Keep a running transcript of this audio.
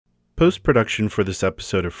Post-production for this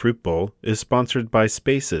episode of Fruit Bowl is sponsored by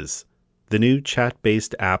Spaces, the new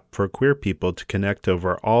chat-based app for queer people to connect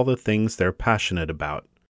over all the things they're passionate about.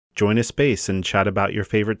 Join a space and chat about your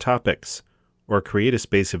favorite topics, or create a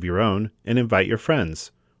space of your own and invite your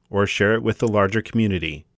friends, or share it with the larger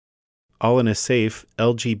community. All in a safe,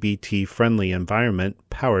 LGBT-friendly environment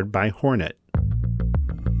powered by Hornet.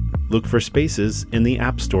 Look for Spaces in the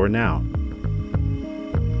App Store now.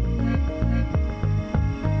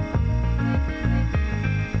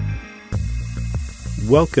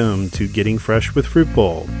 Welcome to Getting Fresh with Fruit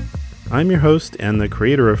Bowl. I'm your host and the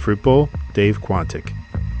creator of Fruit Bowl, Dave Quantick.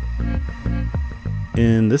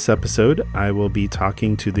 In this episode, I will be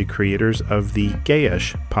talking to the creators of the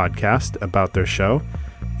Gayish podcast about their show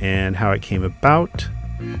and how it came about,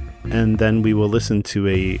 and then we will listen to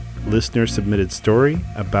a listener-submitted story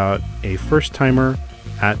about a first-timer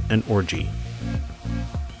at an orgy.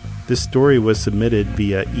 This story was submitted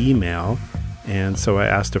via email, and so I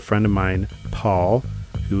asked a friend of mine, Paul,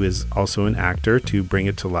 who is also an actor, to bring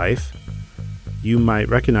it to life. You might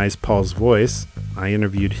recognize Paul's voice. I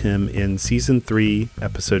interviewed him in Season 3,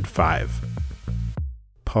 Episode 5.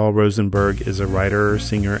 Paul Rosenberg is a writer,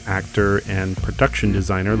 singer, actor, and production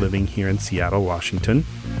designer living here in Seattle, Washington.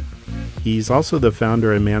 He's also the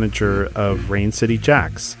founder and manager of Rain City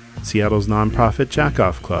Jacks, Seattle's nonprofit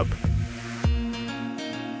jack-off club.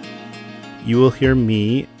 You will hear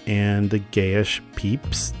me and the Gayish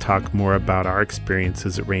peeps talk more about our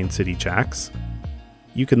experiences at Rain City Jacks.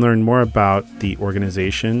 You can learn more about the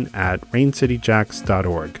organization at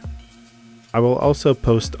raincityjacks.org. I will also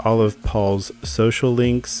post all of Paul's social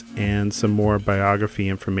links and some more biography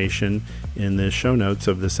information in the show notes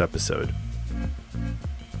of this episode.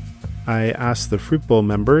 I asked the Fruit Bowl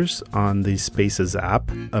members on the Spaces app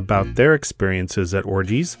about their experiences at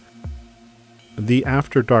orgies. The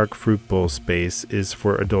After Dark Fruit Bowl space is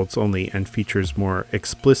for adults only and features more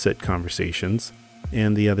explicit conversations.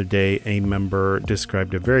 And the other day, a member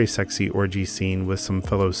described a very sexy orgy scene with some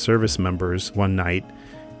fellow service members one night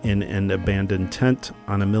in an abandoned tent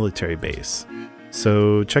on a military base.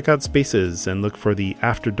 So check out Spaces and look for the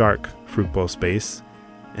After Dark Fruit Bowl space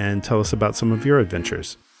and tell us about some of your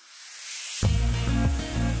adventures.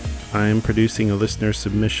 I'm producing a listener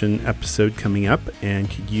submission episode coming up and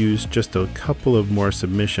could use just a couple of more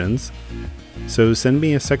submissions. So send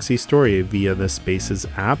me a sexy story via the Spaces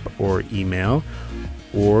app or email,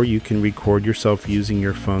 or you can record yourself using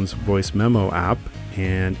your phone's voice memo app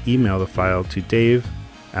and email the file to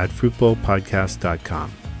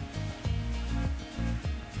dave@fruitbowlpodcast.com.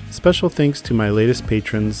 Special thanks to my latest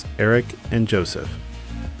patrons, Eric and Joseph.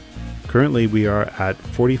 Currently, we are at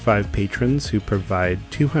 45 patrons who provide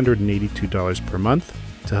 $282 per month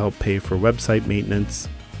to help pay for website maintenance,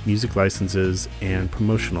 music licenses, and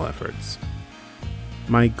promotional efforts.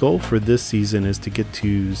 My goal for this season is to get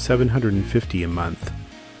to $750 a month.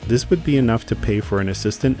 This would be enough to pay for an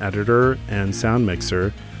assistant editor and sound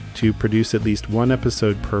mixer to produce at least one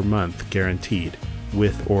episode per month guaranteed,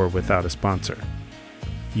 with or without a sponsor.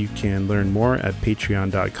 You can learn more at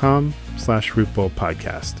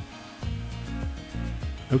patreon.com/fruitbowlpodcast.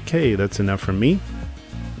 Okay, that's enough from me.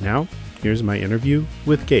 Now, here's my interview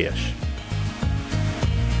with Gayish.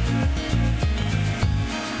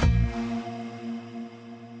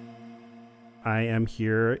 I am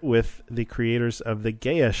here with the creators of the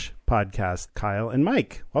Gayish podcast, Kyle and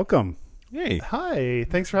Mike. Welcome. Hey. Hi.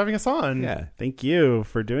 Thanks for having us on. Yeah, thank you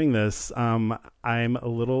for doing this. I'm a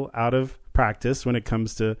little out of practice when it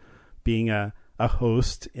comes to being a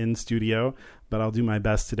host in studio, but I'll do my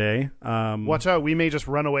best today. Watch out. We may just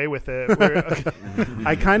run away with it.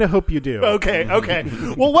 I kind of hope you do. Okay.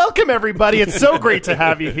 Well, welcome, everybody. It's so great to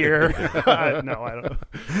have you here. No, I don't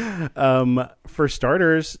know. For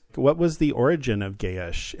starters, what was the origin of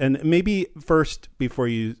Gayish? And maybe first, before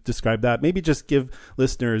you describe that, maybe just give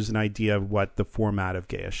listeners an idea of what the format of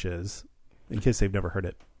Gayish is, in case they've never heard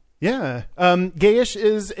it. Yeah. Gayish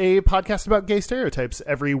is a podcast about gay stereotypes.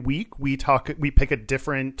 Every week we pick a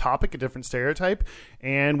different topic, a different stereotype,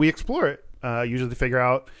 and we explore it. Usually to figure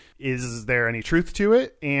out, is there any truth to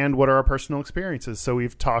it, and what are our personal experiences? So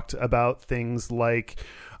we've talked about things like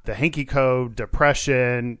the hanky code,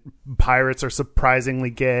 depression, pirates are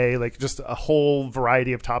surprisingly gay, like just a whole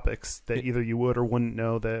variety of topics that either you would or wouldn't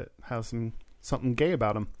know that have something gay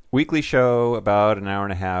about them. Weekly show, about an hour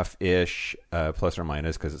and a half-ish, plus or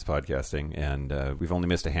minus, because it's podcasting. And we've only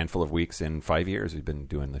missed a handful of weeks in 5 years we've been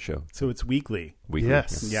doing the show. So it's weekly.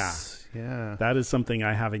 Yes. Yeah. That is something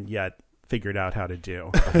I haven't yet figured out how to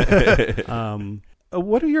do.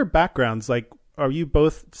 What are your backgrounds? Like, are you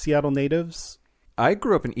both Seattle natives? I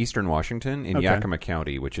grew up in eastern Washington in Yakima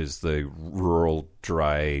County, which is the rural,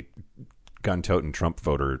 dry gun-toting Trump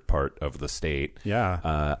voter part of the state.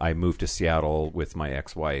 Yeah. I moved to Seattle with my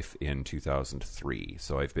ex-wife in 2003,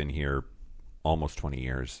 so I've been here almost 20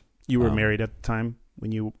 years. You were married at the time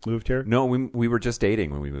when you moved here? No, we were just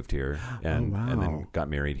dating when we moved here, and wow. and then got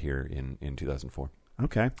married here in 2004.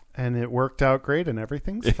 Okay. And it worked out great, and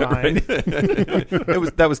everything's fine.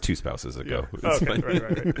 That was 2 spouses ago. Okay,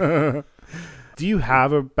 right. Do you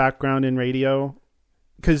have a background in radio?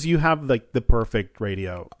 Because you have like the perfect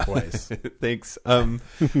radio voice. Thanks.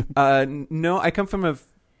 No, I come from a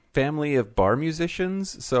family of bar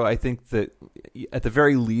musicians, so I think that at the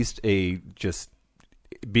very least, just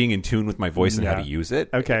being in tune with my voice and how to use it,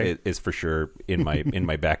 is for sure in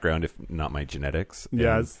my background, if not my genetics.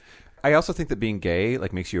 Yes. And I also think that being gay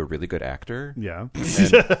makes you a really good actor. Yeah.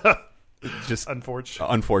 And just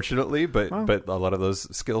unfortunately, but a lot of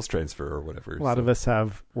those skills transfer or whatever. A lot of us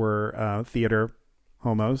were theater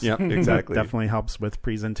homos. Yep, exactly. Definitely helps with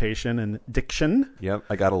presentation and diction. Yep,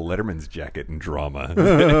 I got a Letterman's jacket in drama.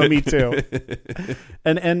 Me too.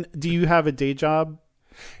 And do you have a day job?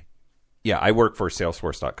 Yeah, I work for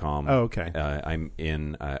Salesforce.com. Oh, okay.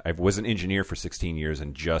 I was an engineer for 16 years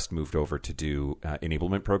and just moved over to do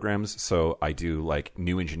enablement programs. So I do like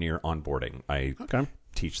new engineer onboarding. I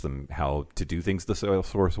teach them how to do things the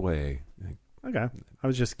Salesforce way. Okay. I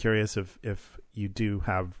was just curious if you do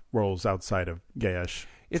have roles outside of gayish.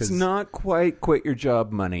 It's not quite quit your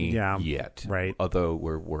job money yet. Right. Although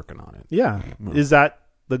we're working on it. Yeah. Is that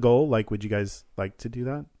the goal? Like, would you guys like to do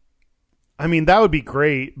that? I mean, that would be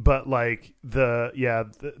great, but like it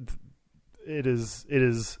is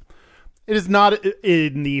not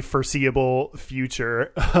in the foreseeable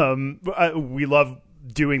future. We love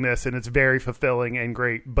doing this, and it's very fulfilling and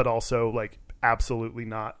great, but also like absolutely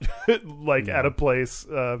not at a place.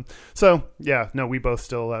 We both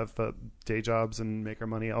still have day jobs and make our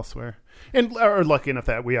money elsewhere, and are lucky enough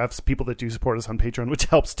that we have people that do support us on Patreon, which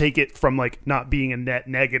helps take it from like not being a net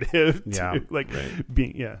negative to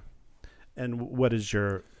being. And what is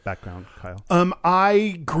your background, Kyle?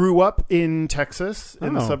 I grew up in Texas,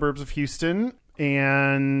 in the suburbs of Houston,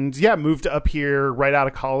 and moved up here right out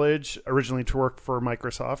of college, originally to work for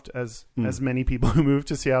Microsoft, as many people who move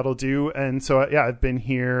to Seattle do. And so, I've been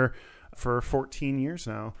here for 14 years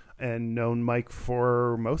now and known Mike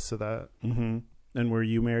for most of that. Mm-hmm. And were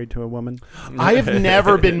you married to a woman? I have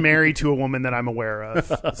never been married to a woman that I'm aware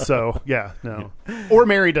of. So, no. Or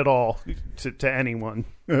married at all to anyone.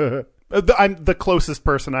 I'm the closest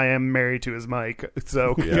person I am married to is Mike.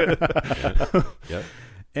 So, yeah.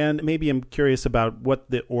 And maybe I'm curious about what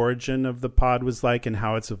the origin of the pod was like and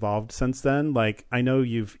how it's evolved since then. Like, I know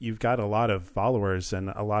you've got a lot of followers and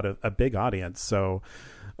a big audience. So,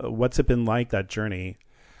 what's it been like, that journey?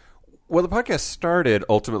 Well, the podcast started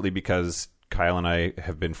ultimately because Kyle and I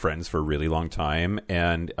have been friends for a really long time,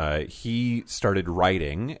 and he started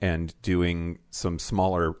writing and doing some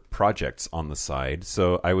smaller projects on the side.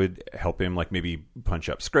 So I would help him, like maybe punch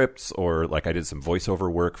up scripts, or like I did some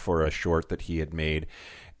voiceover work for a short that he had made.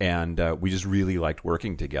 And we just really liked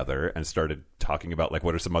working together and started talking about like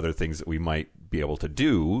what are some other things that we might be able to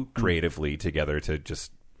do creatively together to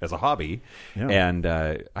just as a hobby. Yeah. And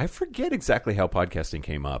I forget exactly how podcasting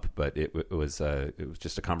came up, but it was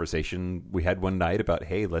just a conversation we had one night about,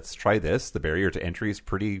 hey, let's try this. The barrier to entry is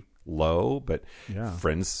pretty low, but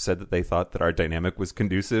friends said that they thought that our dynamic was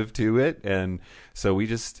conducive to it. And so we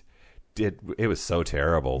just did. It was so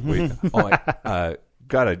terrible. We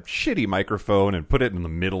got a shitty microphone and put it in the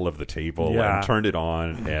middle of the table and turned it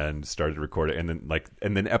on and started recording.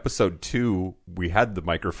 And then episode 2, we had the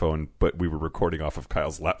microphone, but we were recording off of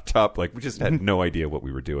Kyle's laptop. Like, we just had no idea what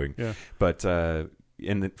we were doing. Yeah. But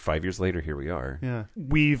and then 5 years later, here we are. Yeah,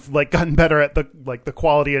 we've like gotten better at the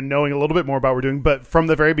quality and knowing a little bit more about what we're doing. But from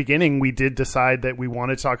the very beginning, we did decide that we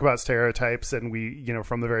wanted to talk about stereotypes, and we,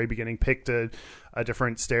 from the very beginning, picked a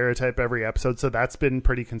different stereotype every episode. So that's been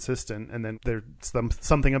pretty consistent. And then there's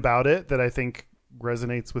something about it that I think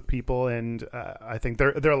resonates with people, and I think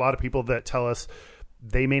there are a lot of people that tell us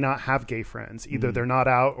they may not have gay friends. Either they're not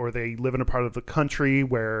out, or they live in a part of the country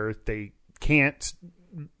where they can't.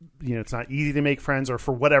 It's not easy to make friends, or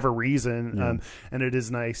for whatever reason. And it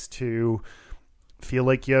is nice to feel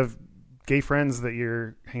like you have gay friends that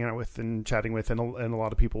you're hanging out with and chatting with, and a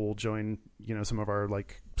lot of people will join, some of our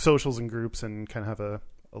like socials and groups and kind of have a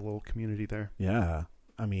little community there. Yeah.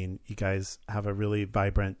 I mean, you guys have a really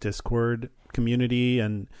vibrant Discord community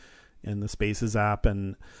and the Spaces app.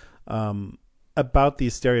 And about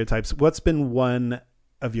these stereotypes, what's been one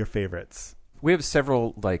of your favorites? We have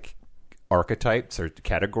several like archetypes or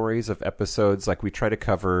categories of episodes. Like, we try to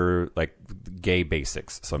cover like gay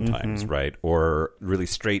basics sometimes, right? Or really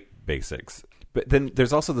straight basics. But then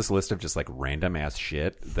there's also this list of just like random ass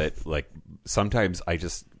shit that like sometimes I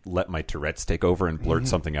just let my Tourette's take over and blurt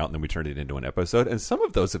something out, and then we turn it into an episode. And some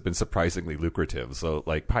of those have been surprisingly lucrative. So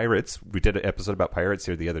like pirates, we did an episode about pirates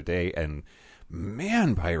here the other day, and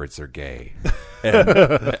man, pirates are gay.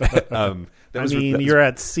 And, you're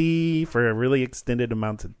at sea for a really extended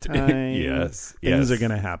amount of time. Yes, Things are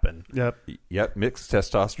going to happen. Yep, mixed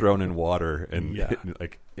testosterone and water, and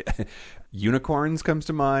like unicorns comes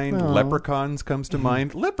to mind, leprechauns comes to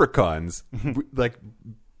mind. Leprechauns, like,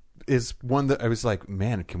 is one that I was like,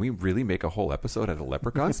 man, can we really make a whole episode out of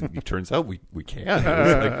leprechauns? And it turns out we can.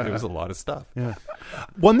 It was a lot of stuff. Yeah.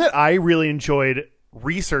 One that I really enjoyed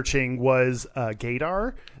researching was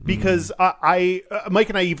gaydar, because Mike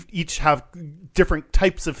and I each have different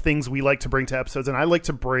types of things we like to bring to episodes, and I like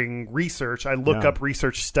to bring research. I look up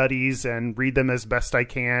research studies and read them as best I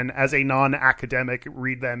can as a non-academic,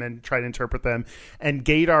 read them and try to interpret them. And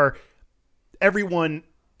gaydar, everyone,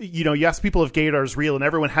 you ask people if gaydar is real and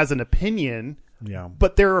everyone has an opinion. Yeah.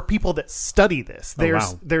 But there are people that study this.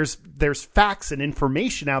 Wow. There's facts and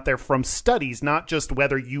information out there from studies, not just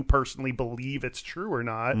whether you personally believe it's true or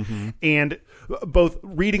not. And both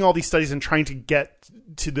reading all these studies and trying to get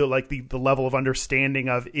to the level of understanding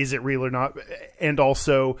of is it real or not, and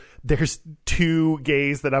also there's two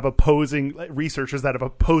gays that have researchers that have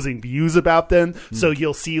opposing views about them. So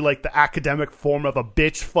you'll see like the academic form of a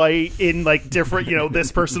bitch fight in like different,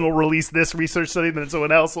 this person will release this research study, then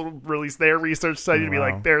someone else will release their research study to be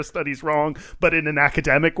like their study's wrong, but in an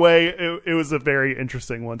academic way. It was a very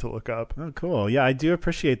interesting one to look up. Oh, cool. Yeah, I do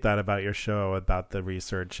appreciate that about your show, about the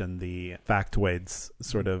research and the factoids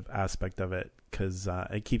sort of aspect of it, because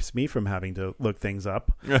it keeps me from having to look things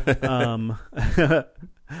up.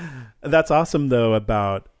 That's awesome, though,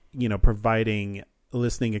 about providing a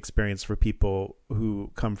listening experience for people who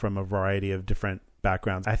come from a variety of different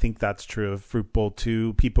backgrounds. I think that's true of Fruit Bowl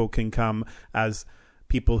too. People can come as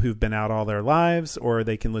people who've been out all their lives, or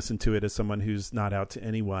they can listen to it as someone who's not out to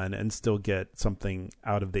anyone and still get something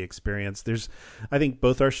out of the experience. I think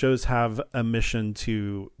both our shows have a mission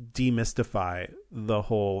to demystify the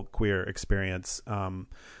whole queer experience.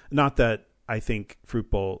 Not that I think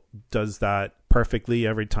Fruit Bowl does that perfectly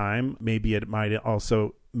every time. Maybe it might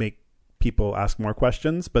also make people ask more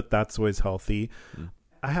questions, but that's always healthy.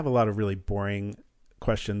 I have a lot of really boring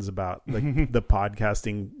questions about like the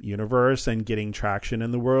podcasting universe and getting traction in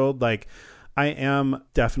the world. Like, I am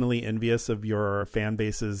definitely envious of your fan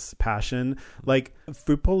base's passion. Like,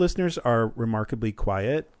 Fruit Bowl listeners are remarkably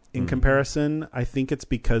quiet in comparison. I think it's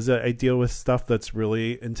because I deal with stuff that's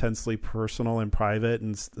really intensely personal and private,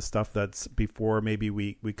 and the stuff that's before maybe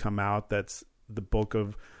we come out, that's the bulk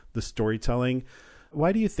of the storytelling.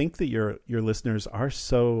 Why do you think that your listeners are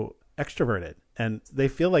so extroverted and they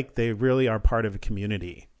feel like they really are part of a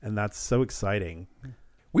community? And that's so exciting.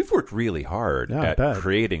 We've worked really hard at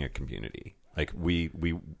creating a community. Like we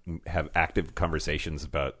have active conversations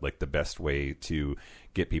about like the best way to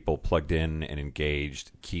get people plugged in and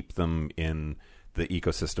engaged, keep them in the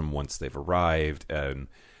ecosystem once they've arrived. And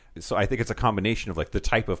so I think it's a combination of like the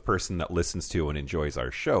type of person that listens to and enjoys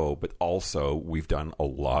our show, but also we've done a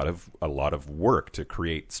lot of work to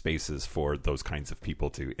create spaces for those kinds of people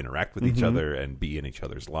to interact with each other and be in each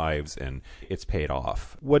other's lives, and it's paid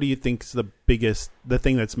off. What do you think is the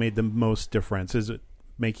thing that's made the most difference? Is it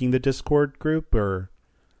making the Discord group, or?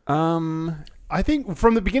 I think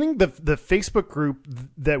from the beginning, the Facebook group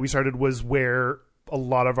that we started was where a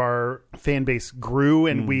lot of our fan base grew,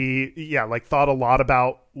 and we thought a lot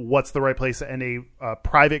about what's the right place, and a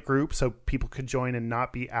private group so people could join and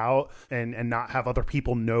not be out and not have other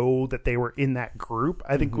people know that they were in that group,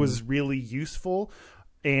 I think was really useful.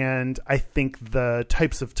 And I think the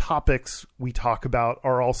types of topics we talk about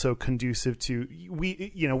are also conducive to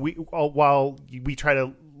while we try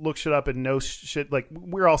to look shit up and know shit, like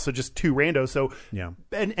we're also just two randos, so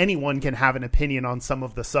and anyone can have an opinion on some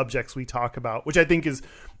of the subjects we talk about, which I think is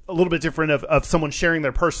a little bit different of someone sharing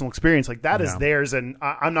their personal experience. Like that is theirs, and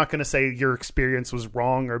I'm not going to say your experience was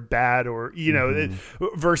wrong or bad, or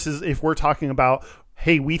versus if we're talking about,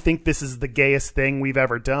 hey, we think this is the gayest thing we've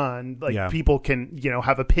ever done. Like people can,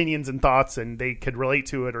 have opinions and thoughts, and they could relate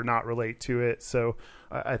to it or not relate to it. So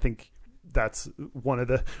I think that's one of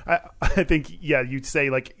the, I think, you'd say,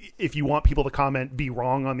 like, if you want people to comment, be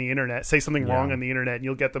wrong on the internet, say something wrong on the internet, and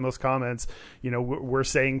you'll get the most comments. We're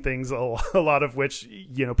saying things, a lot of which,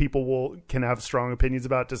 people can have strong opinions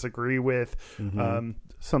about, disagree with.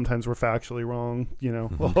 Sometimes we're factually wrong,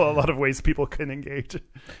 a lot of ways people can engage.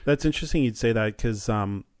 That's interesting you'd say that, because,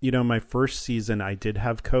 my first season, I did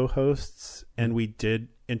have co-hosts, and we did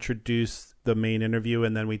introduce the main interview,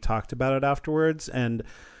 and then we talked about it afterwards. And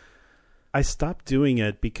I stopped doing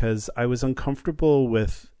it because I was uncomfortable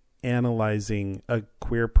with analyzing a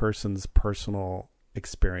queer person's personal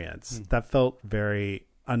experience. That felt very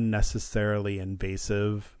unnecessarily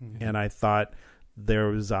invasive. And I thought there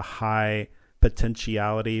was a high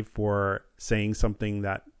potentiality for saying something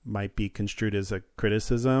that might be construed as a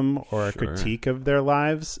criticism or a critique of their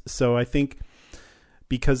lives. So I think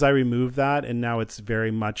because I removed that, and now it's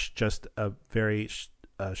very much just a very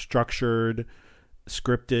structured,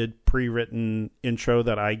 scripted, pre-written intro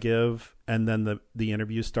that I give, and then the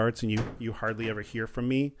interview starts and you hardly ever hear from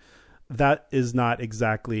me. That is not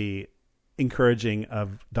exactly encouraging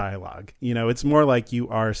of dialogue. It's more like you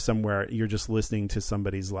are somewhere, you're just listening to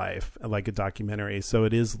somebody's life, like a documentary. So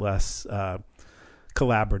it is less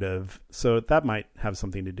collaborative. So that might have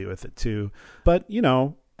something to do with it too. But,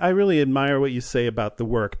 I really admire what you say about the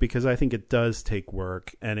work, because I think it does take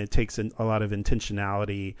work, and it takes a lot of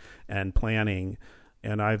intentionality and planning.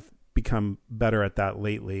 And I've become better at that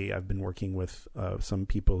lately. I've been working with some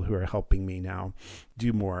people who are helping me now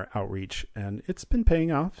do more outreach, and it's been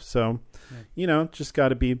paying off. So, just got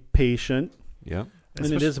to be patient. Yeah.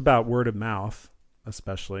 And it is about word of mouth,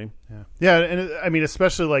 especially. Yeah. Yeah. And I mean,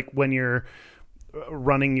 especially like when you're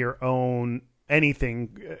running your own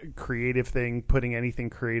anything creative thing, putting anything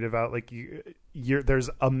creative out, like there's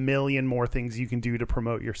a million more things you can do to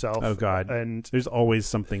promote yourself. Oh God. And there's always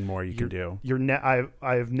something more you can do.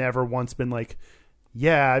 I've never once been like,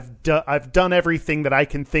 yeah, I've done everything that I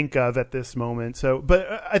can think of at this moment. So, but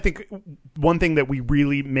I think one thing that we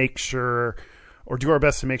really make sure, or do our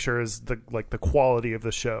best to make sure, is the quality of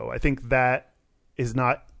the show. I think that is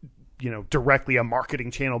not, directly a marketing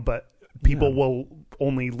channel, but people will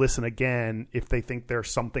only listen again if they think there's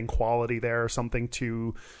something quality there, or something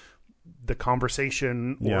to the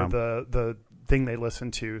conversation or the thing they listen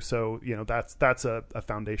to. So, that's a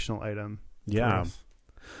foundational item. Yeah.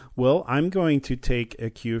 Well, I'm going to take a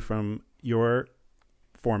cue from your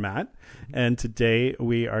format. And today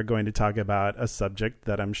we are going to talk about a subject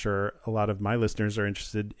that I'm sure a lot of my listeners are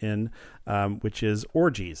interested in, which is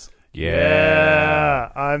orgies. Yeah,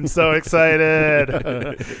 I'm so excited.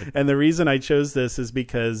 And the reason I chose this is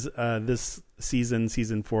because this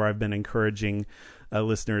season 4, I've been encouraging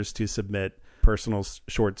listeners to submit personal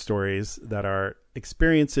short stories that are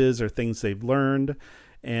experiences or things they've learned.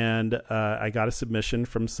 And I got a submission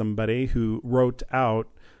from somebody who wrote out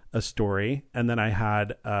a story, and then I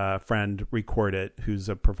had a friend record it who's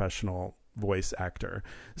a professional voice actor.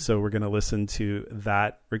 So we're going to listen to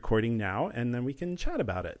that recording now, and then we can chat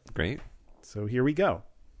about it. Great. So here we go.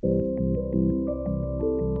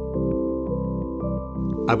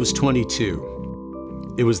 I was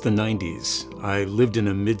 22. It was the 90s. I lived in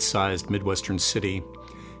a mid-sized Midwestern city,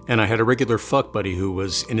 and I had a regular fuck buddy who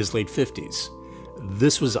was in his late 50s.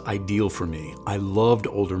 This was ideal for me. I loved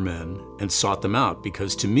older men and sought them out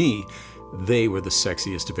because, to me, they were the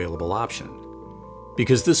sexiest available option.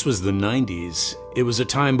 Because this was the 90s, it was a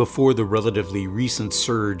time before the relatively recent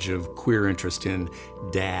surge of queer interest in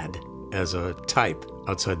dad as a type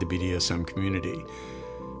outside the BDSM community.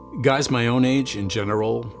 Guys my own age, in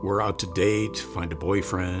general, were out to date, find a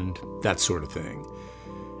boyfriend, that sort of thing.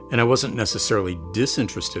 And I wasn't necessarily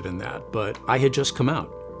disinterested in that, but I had just come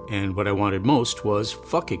out, and what I wanted most was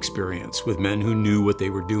fuck experience with men who knew what they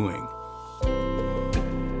were doing.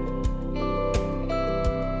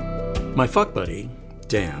 My fuck buddy,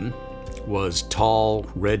 Dan, was tall,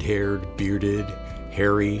 red-haired, bearded,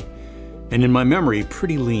 hairy, and in my memory,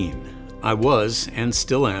 pretty lean. I was, and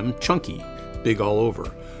still am, chunky, big all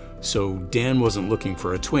over. So Dan wasn't looking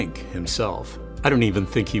for a twink himself. I don't even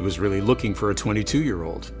think he was really looking for a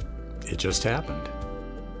 22-year-old. It just happened.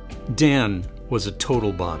 Dan was a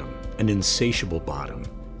total bottom, an insatiable bottom.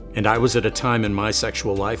 And I was at a time in my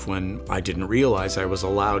sexual life when I didn't realize I was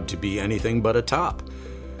allowed to be anything but a top.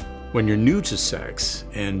 When you're new to sex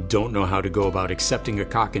and don't know how to go about accepting a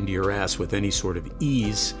cock into your ass with any sort of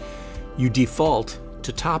ease, you default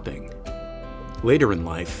to topping. Later in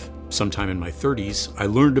life, sometime in my 30s, I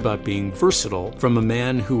learned about being versatile from a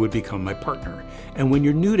man who would become my partner. And when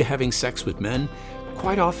you're new to having sex with men,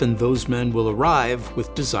 quite often those men will arrive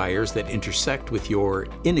with desires that intersect with your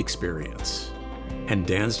inexperience. And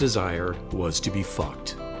Dan's desire was to be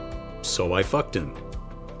fucked. So I fucked him.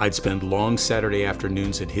 I'd spend long Saturday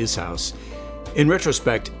afternoons at his house. In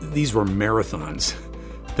retrospect, these were marathons.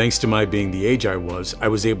 Thanks to my being the age I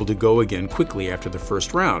was able to go again quickly after the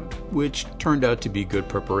first round, which turned out to be good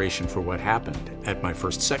preparation for what happened at my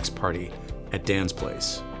first sex party at Dan's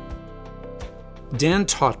place. Dan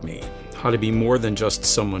taught me how to be more than just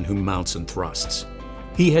someone who mounts and thrusts.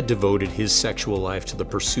 He had devoted his sexual life to the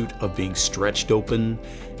pursuit of being stretched open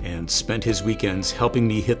and spent his weekends helping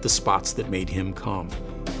me hit the spots that made him come.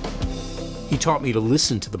 He taught me to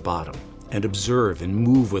listen to the bottom and observe and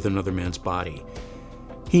move with another man's body.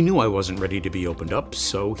 He knew I wasn't ready to be opened up,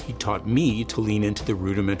 so he taught me to lean into the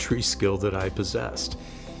rudimentary skill that I possessed.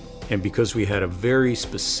 And because we had a very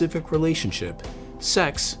specific relationship,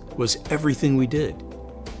 sex was everything we did.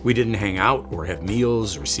 We didn't hang out or have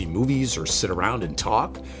meals or see movies or sit around and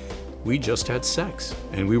talk. We just had sex,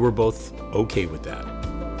 and we were both okay with that.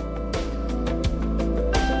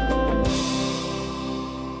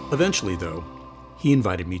 Eventually, though, he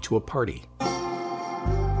invited me to a party.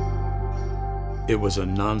 It was a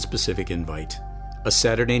non-specific invite, a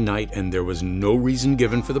Saturday night, and there was no reason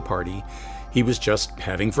given for the party. He was just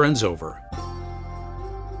having friends over.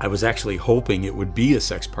 I was actually hoping it would be a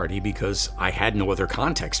sex party because I had no other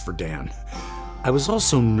context for Dan. I was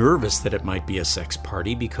also nervous that it might be a sex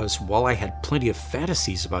party because while I had plenty of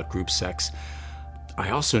fantasies about group sex, I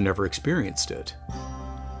also never experienced it.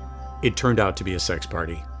 It turned out to be a sex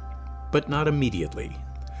party, but not immediately.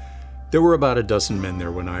 There were about a dozen men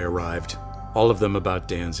there when I arrived, all of them about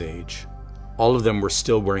Dan's age. All of them were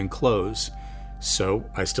still wearing clothes, so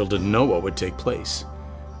I still didn't know what would take place.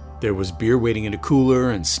 There was beer waiting in a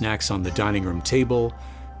cooler and snacks on the dining room table.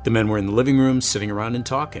 The men were in the living room, sitting around and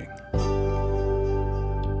talking.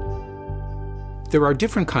 There are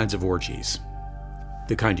different kinds of orgies.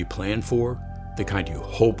 The kind you plan for, the kind you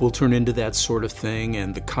hope will turn into that sort of thing,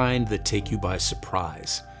 and the kind that take you by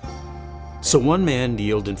surprise. So one man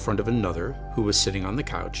kneeled in front of another who was sitting on the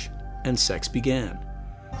couch, and sex began.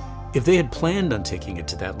 If they had planned on taking it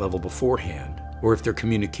to that level beforehand, or if their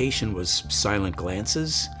communication was silent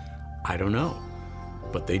glances, I don't know.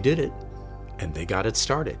 But they did it, and they got it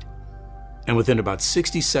started. And within about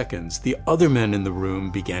 60 seconds, the other men in the room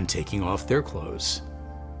began taking off their clothes.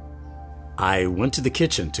 I went to the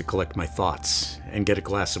kitchen to collect my thoughts and get a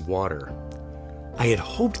glass of water. I had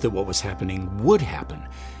hoped that what was happening would happen,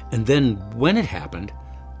 and then when it happened,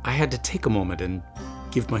 I had to take a moment and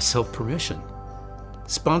give myself permission.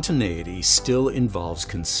 Spontaneity still involves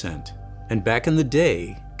consent, and back in the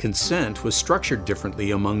day, consent was structured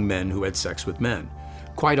differently among men who had sex with men.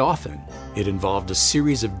 Quite often, it involved a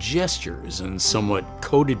series of gestures and somewhat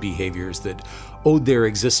coded behaviors that owed their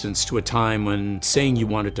existence to a time when saying you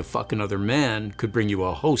wanted to fuck another man could bring you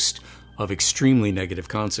a host of extremely negative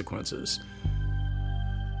consequences.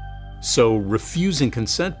 So refusing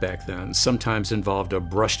consent back then sometimes involved a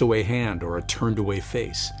brushed away hand or a turned away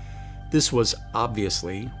face. This was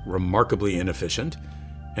obviously remarkably inefficient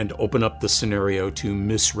and open up the scenario to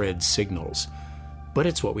misread signals. But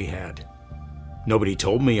it's what we had. Nobody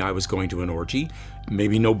told me I was going to an orgy.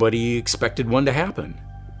 Maybe nobody expected one to happen.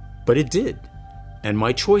 But it did. And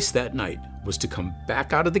my choice that night was to come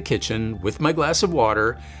back out of the kitchen with my glass of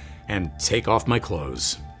water and take off my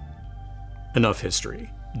clothes. Enough history.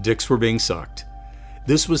 Dicks were being sucked.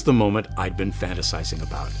 This was the moment I'd been fantasizing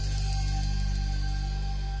about.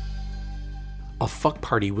 A fuck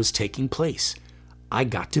party was taking place. I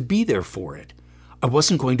got to be there for it. I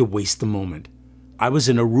wasn't going to waste the moment. I was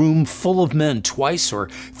in a room full of men 2 or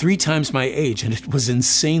 3 times my age, and it was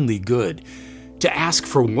insanely good. To ask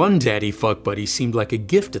for one daddy fuck buddy seemed like a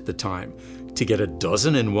gift at the time. To get a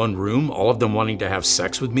dozen in one room, all of them wanting to have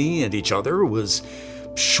sex with me and each other, was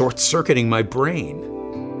short-circuiting my brain.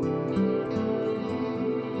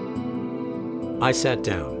 I sat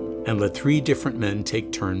down and let 3 different men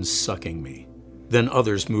take turns sucking me. Then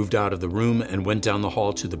others moved out of the room and went down the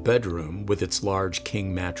hall to the bedroom with its large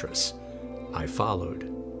king mattress. I followed.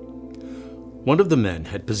 One of the men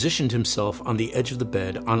had positioned himself on the edge of the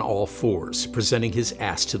bed on all 4s, presenting his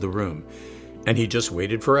ass to the room, and he just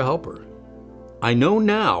waited for a helper. I know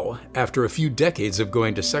now, after a few decades of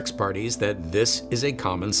going to sex parties, that this is a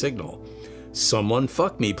common signal. Someone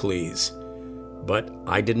fuck me, please. But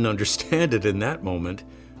I didn't understand it in that moment,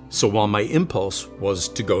 so while my impulse was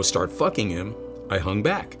to go start fucking him, I hung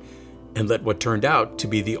back and let what turned out to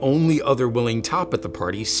be the only other willing top at the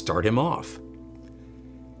party start him off.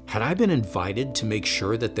 Had I been invited to make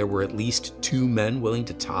sure that there were at least 2 men willing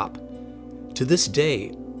to top? To this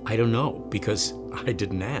day, I don't know, because I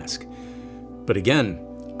didn't ask. But again,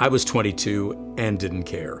 I was 22 and didn't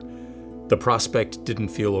care. The prospect didn't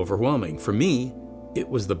feel overwhelming. For me, it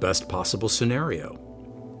was the best possible scenario.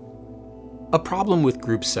 A problem with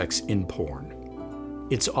group sex in porn.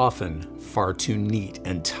 It's often far too neat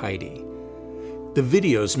and tidy. The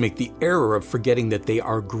videos make the error of forgetting that they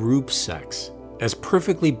are group sex, as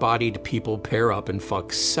perfectly bodied people pair up and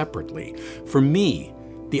fuck separately. For me,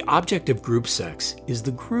 the object of group sex is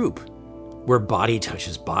the group. where body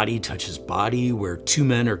touches body, where two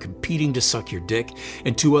men are competing to suck your dick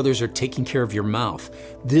and two others are taking care of your mouth.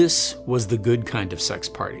 This was the good kind of sex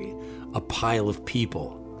party, a pile of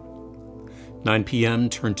people. 9 p.m.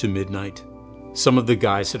 turned to midnight. Some of the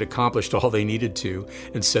guys had accomplished all they needed to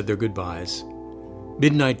and said their goodbyes.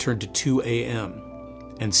 Midnight turned to 2 a.m.,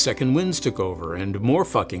 and second winds took over, and more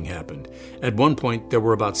fucking happened. At one point, there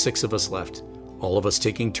were about 6 of us left, all of us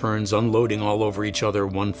taking turns unloading all over each other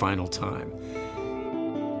one final time.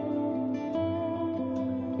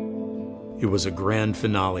 It was a grand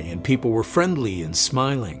finale, and people were friendly and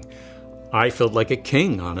smiling. I felt like a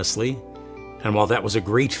king, honestly. And while that was a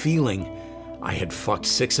great feeling, I had fucked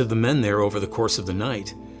 6 of the men there over the course of the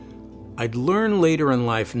night. I'd learn later in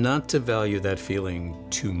life not to value that feeling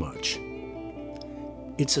too much.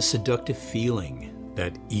 It's a seductive feeling,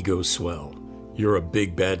 that ego swell. You're a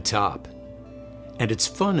big bad top. And it's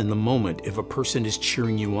fun in the moment if a person is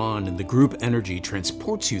cheering you on and the group energy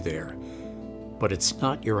transports you there. But it's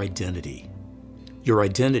not your identity. Your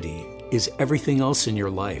identity is everything else in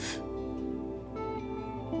your life.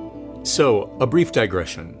 So, a brief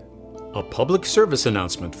digression. A public service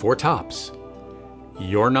announcement for tops.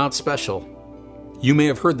 You're not special. You may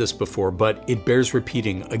have heard this before, but it bears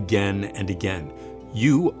repeating again and again.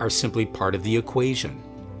 You are simply part of the equation.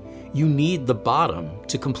 You need the bottom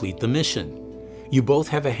to complete the mission. You both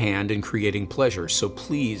have a hand in creating pleasure, so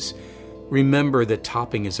please remember that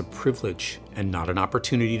topping is a privilege and not an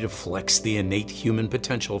opportunity to flex the innate human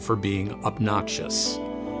potential for being obnoxious.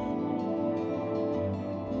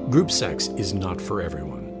 Group sex is not for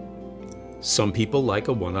everyone. Some people like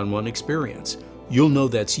a one-on-one experience. You'll know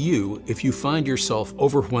that's you if you find yourself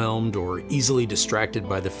overwhelmed or easily distracted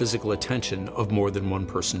by the physical attention of more than one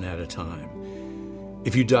person at a time.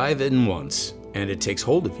 If you dive in once and it takes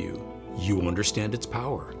hold of you, you understand its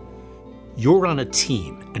power. You're on a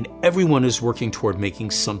team and everyone is working toward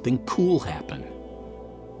making something cool happen.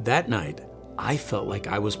 That night, I felt like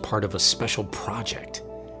I was part of a special project.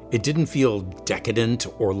 It didn't feel decadent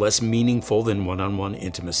or less meaningful than one-on-one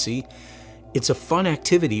intimacy. It's a fun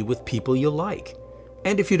activity with people you like.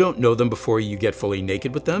 And if you don't know them before you get fully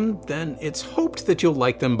naked with them, then it's hoped that you'll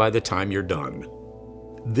like them by the time you're done.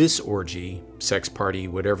 This orgy, sex party,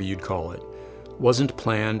 whatever you'd call it, wasn't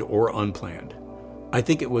planned or unplanned. I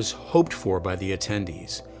think it was hoped for by the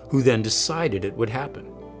attendees, who then decided it would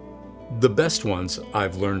happen. The best ones,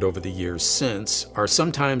 I've learned over the years since, are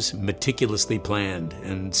sometimes meticulously planned,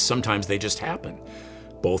 and sometimes they just happen.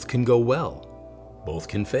 Both can go well. Both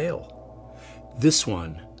can fail. This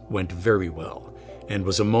one went very well, and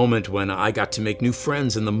was a moment when I got to make new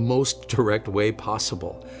friends in the most direct way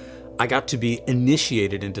possible. I got to be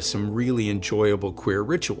initiated into some really enjoyable queer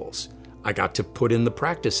rituals. I got to put in the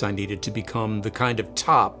practice I needed to become the kind of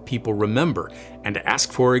top people remember and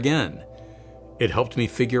ask for again. It helped me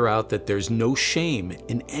figure out that there's no shame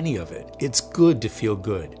in any of it. It's good to feel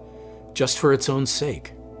good, just for its own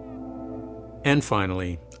sake. And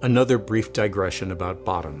finally, another brief digression about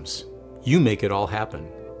bottoms. You make it all happen.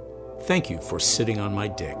 Thank you for sitting on my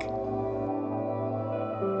dick.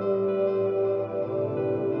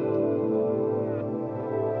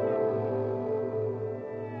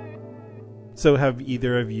 So have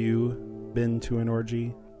either of you been to an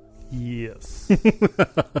orgy? Yes.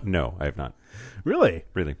 No, I have not. Really?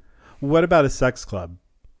 Really. What about a sex club?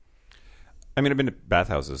 I mean, I've been to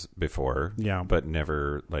bathhouses before, Yeah. but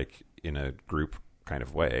never like in a group kind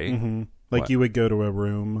of way. Mm-hmm. Like What? you would go to a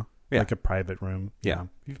room, Yeah. like a private room. Yeah.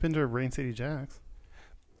 You've been to Rain City Jacks.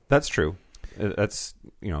 That's true. That's,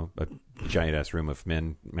 a giant ass room of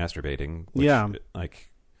men masturbating. Which, Yeah.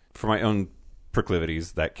 Like, for my own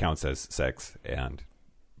proclivities, that counts as sex, and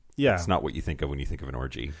Yeah. it's not what you think of when you think of an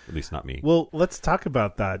orgy. At least not me. Well, let's talk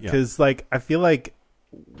about that, Yeah. because I feel like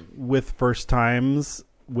with first times,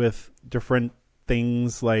 with different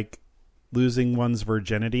things like losing one's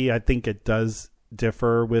virginity, I think it does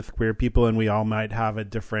differ with queer people, and we all might have a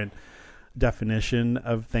different definition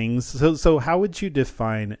of things. So how would you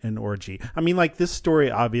define an orgy? I mean, this story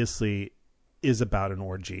obviously is about an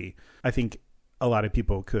orgy. I think a lot of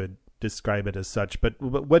people could describe it as such, but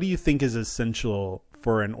what do you think is essential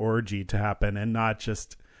for an orgy to happen, and not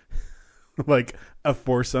just like a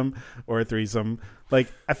foursome or a threesome?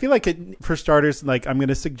 I feel like for starters, I'm going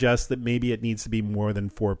to suggest that maybe it needs to be more than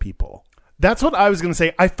 4 people. That's what I was going to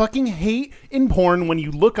say. I fucking hate in porn when you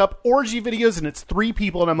look up orgy videos and it's 3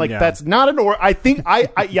 people, and I'm like, Yeah. that's not an I think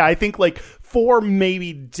I think 4,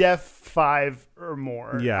 maybe def 5 or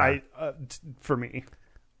more. Yeah. For me.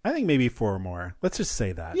 I think maybe 4 or more. Let's just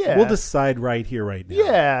say that. Yeah. We'll decide right here, right now.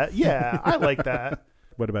 Yeah, I like that.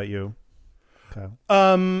 What about you?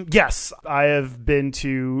 Kyle? Yes, I have been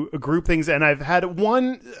to group things, and I've had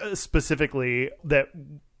one specifically that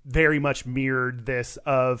very much mirrored this.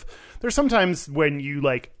 Of there's sometimes when you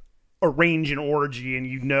like arrange an orgy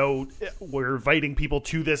and we're inviting people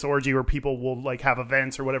to this orgy where people will like have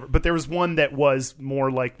events or whatever, but there was one that was more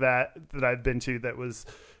like that I've been to, that was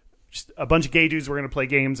just a bunch of gay dudes were going to play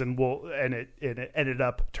games, and it ended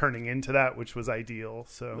up turning into that, which was ideal.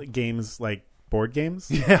 So Like games like board games?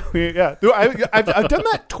 yeah. No, I've done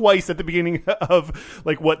that twice at the beginning of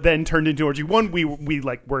like what then turned into orgy. One, we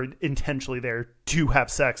like were intentionally there to have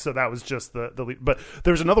sex, so that was just the lead. But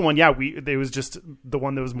there was another one. Yeah, it was just the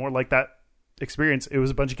one that was more like that experience. It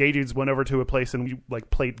was a bunch of gay dudes went over to a place and we like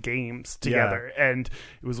played games together, and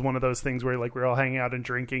it was one of those things where like we were all hanging out and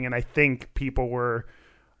drinking, and I think people were.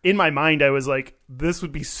 In my mind, I was like, "This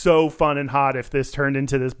would be so fun and hot if this turned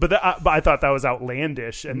into this." But I thought that was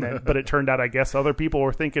outlandish, and then, but it turned out, I guess, other people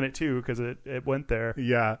were thinking it too because it went there.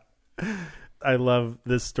 Yeah, I love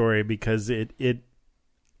this story because it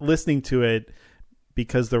listening to it,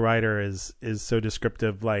 because the writer is so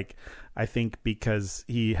descriptive. Like, I think because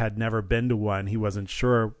he had never been to one, he wasn't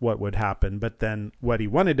sure what would happen. But then what he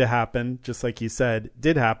wanted to happen, just like you said,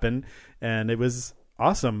 did happen, and it was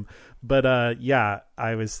awesome. But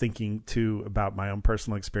I was thinking too about my own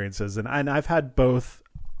personal experiences, and I've had both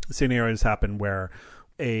scenarios happen where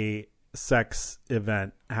a sex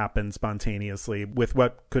event happened spontaneously with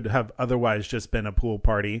what could have otherwise just been a pool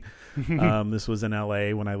party. This was in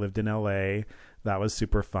LA when I lived in LA. That was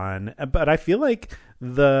super fun. But I feel like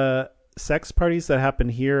the sex parties that happen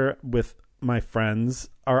here with my friends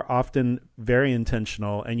are often very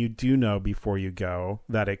intentional, and you do know before you go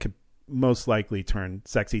that it could most likely turn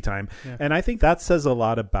sexy time. Yeah. And I think that says a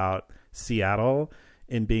lot about Seattle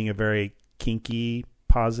in being a very kinky,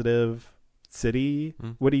 positive city.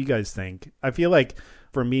 What do you guys think? I feel like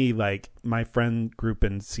for me, like my friend group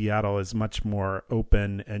in Seattle is much more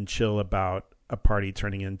open and chill about a party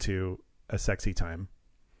turning into a sexy time.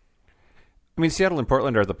 I mean, Seattle and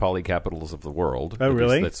Portland are the poly capitals of the world. Oh,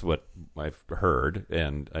 really? That's what I've heard,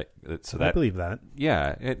 and I believe that.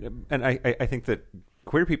 Yeah, and I think that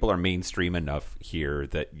queer people are mainstream enough here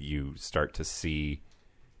that you start to see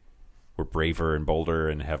we're braver and bolder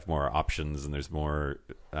and have more options, and there's more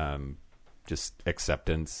just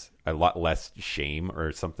acceptance, a lot less shame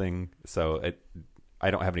or something. So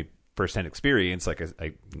I don't have any firsthand experience. Like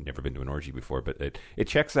I've never been to an orgy before, but it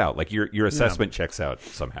checks out. Like your assessment checks out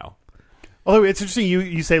somehow. Although it's interesting,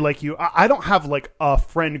 you say like I don't have like a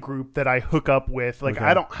friend group that I hook up with. Like, okay.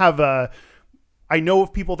 I don't have I know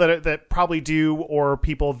of people that probably do, or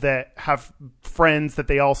people that have friends that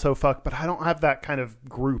they also fuck, but I don't have that kind of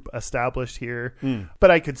group established here.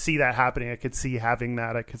 But I could see that happening. I could see having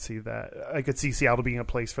that. I could see that. I could see Seattle being a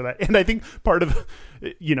place for that. And I think part of,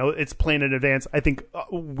 it's planned in advance. I think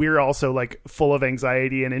we're also like full of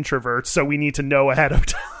anxiety and introverts, so we need to know ahead of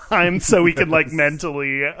time so we can like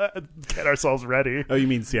mentally get ourselves ready. Oh, you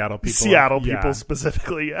mean Seattle people? Seattle people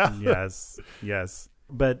specifically, yeah. Yes.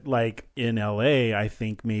 But like in LA, I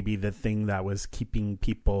think maybe the thing that was keeping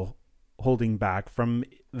people holding back from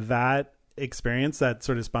that experience, that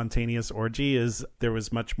sort of spontaneous orgy, is there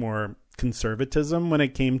was much more conservatism when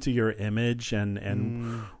it came to your image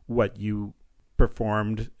and what you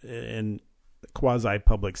performed in quasi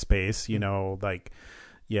public space, like,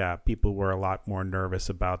 yeah, people were a lot more nervous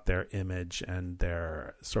about their image and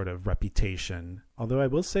their sort of reputation. Although I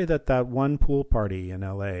will say that one pool party in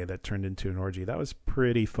LA that turned into an orgy, that was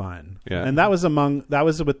pretty fun. Yeah. And that was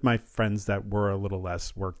with my friends that were a little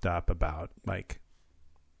less worked up about like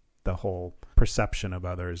the whole perception of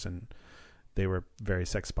others, and they were very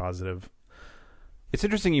sex positive. It's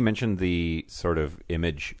interesting you mentioned the sort of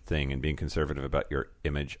image thing and being conservative about your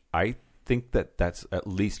image. I think that's at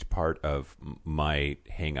least part of my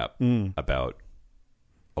hang up about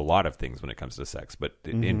a lot of things when it comes to sex, but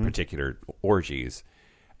in particular orgies.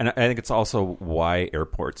 And I think it's also why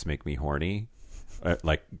airports make me horny.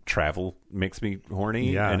 Like travel makes me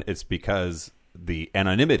horny. Yeah. And it's because the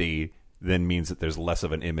anonymity then means that there's less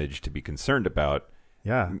of an image to be concerned about.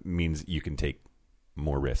 Yeah. Means you can take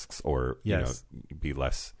more risks or be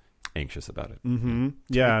less anxious about it. Mm-hmm.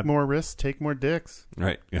 Yeah. Take more risks, take more dicks.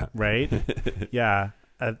 Right. Yeah. Right. Yeah.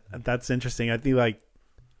 That's interesting. I think like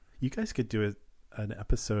you guys could do an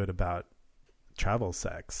episode about travel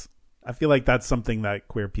sex. I feel like that's something that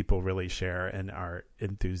queer people really share and are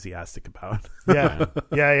enthusiastic about.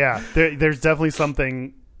 Yeah. There's definitely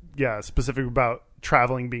something, specific about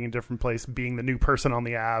traveling, being in a different place, being the new person on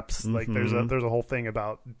the apps. Like there's a whole thing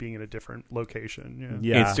about being in a different location.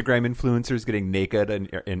 Yeah. Instagram influencers getting naked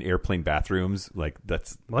in airplane bathrooms. Like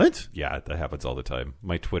that's What? Yeah, that happens all the time.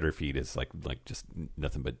 My Twitter feed is like just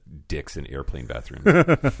nothing but dicks in airplane bathrooms.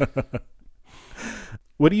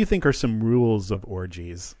 What do you think are some rules of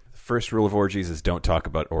orgies? First rule of orgies is don't talk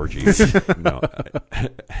about orgies. No.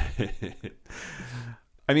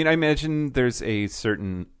 I mean, I imagine there's a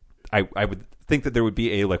certain... I would think that there would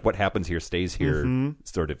be a, like, what happens here stays here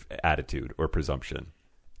sort of attitude or presumption.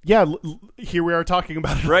 Yeah, here we are talking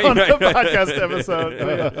about it Right, on right, the podcast episode.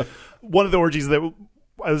 Yeah. One of the orgies that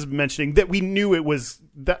I was mentioning, that we knew it was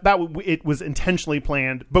it was intentionally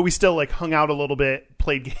planned, but we still like hung out a little bit,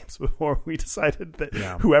 played games before we decided that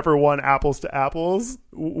whoever won apples to apples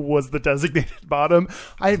was the designated bottom.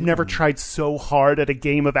 I have never tried so hard at a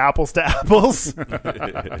game of apples to apples.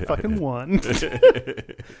 I fucking won.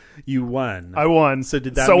 You won. I won. So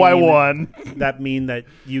did that? So mean I won. That mean that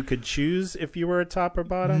you could choose if you were a top or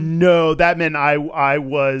bottom? No, that meant I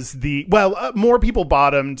was the more people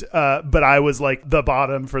bottomed, but I was like the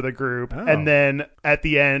bottom for the group. Oh. And then at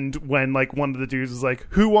the end, when like one of the dudes was like,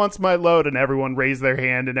 "Who wants my load?" and everyone raised their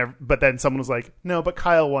hand, but then someone was like, "No, but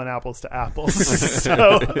Kyle won apples to apples."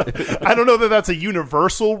 So I don't know that that's a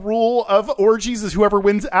universal rule of orgies, is whoever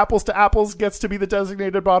wins apples to apples gets to be the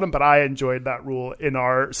designated bottom. But I enjoyed that rule in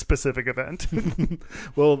our specific event.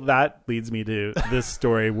 Well, that leads me to this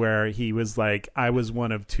story where he was like, I was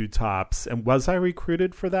one of two tops. And was I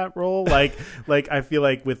recruited for that role? Like I feel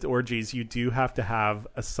like with orgies, you do have to have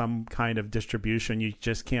some kind of distribution. You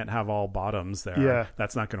just can't have all bottoms there. Yeah.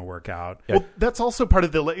 That's not going to work out. Well, that's also part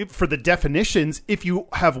of for the definitions. If you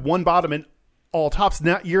have one bottom and all tops,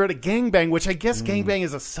 now you're at a gangbang, which I guess gangbang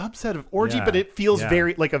is a subset of orgy, but it feels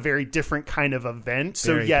very like a very different kind of event.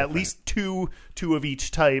 So Very at different. least two of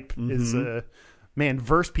each type is man,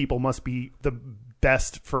 verse people must be the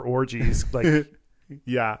best for orgies. Like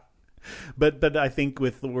Yeah. But I think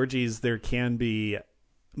with orgies, there can be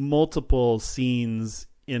multiple scenes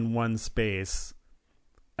in one space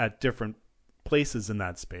at different places in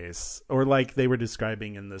that space, or like they were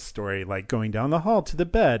describing in this story, like going down the hall to the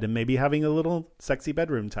bed and maybe having a little sexy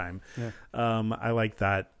bedroom time. I like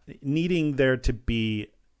that, needing there to be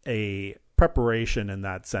a preparation in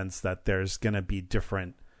that sense, that there's going to be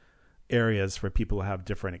different areas for people to have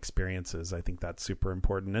different experiences. I think that's super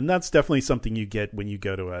important, and that's definitely something you get when you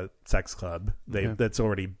go to a sex club. That's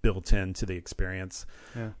already built into the experience.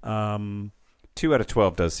 2 out of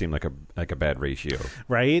 12 does seem like a bad ratio,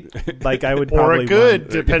 right? Like I would or probably a good,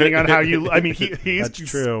 want... depending on how you. I mean, he's That's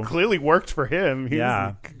true. Clearly worked for him.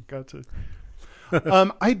 Yeah. Got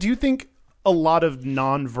to. I do think a lot of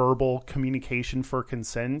nonverbal communication for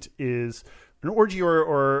consent is an orgy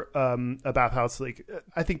or a bathhouse. Like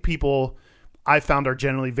I think people I found are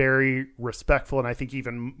generally very respectful, and I think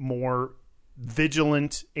even more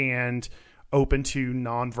vigilant and open to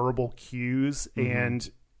nonverbal cues. And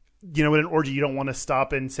you know, in an orgy, you don't want to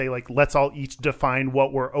stop and say like, let's all each define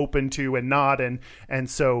what we're open to and not. And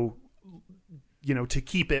so, you know, to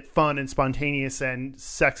keep it fun and spontaneous and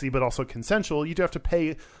sexy, but also consensual, you do have to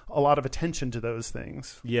pay a lot of attention to those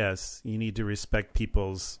things. Yes, you need to respect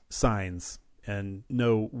people's signs and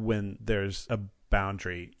know when there's a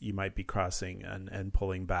boundary you might be crossing and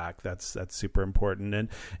pulling back. That's super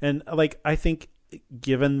important. And like, I think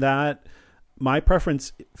given that, my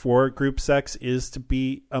preference for group sex is to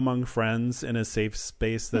be among friends in a safe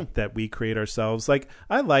space that we create ourselves. Like,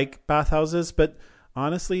 I like bathhouses, but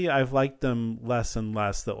honestly, I've liked them less and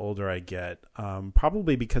less the older I get.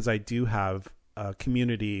 Probably because I do have a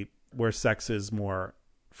community where sex is more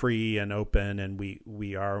free and open, and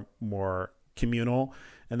we are more communal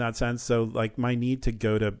in that sense. So like, my need to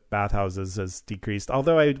go to bathhouses has decreased.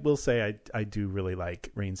 Although I will say I do really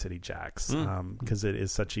like Rain City Jack's because it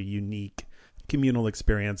is such a unique communal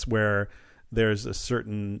experience where there's a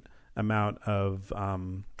certain amount of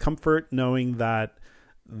comfort knowing that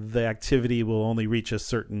the activity will only reach a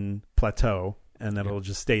certain plateau and then it'll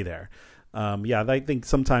just stay there. I think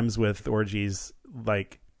sometimes with orgies,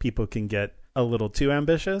 like, people can get a little too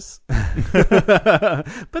ambitious, but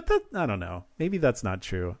that, I don't know, maybe that's not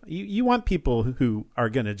true. You want people who are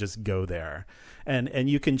going to just go there, and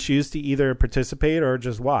you can choose to either participate or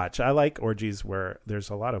just watch. I like orgies where there's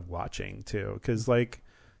a lot of watching too, because like,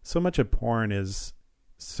 so much of porn is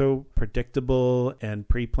so predictable and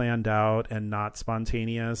pre-planned out and not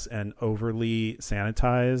spontaneous and overly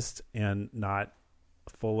sanitized and not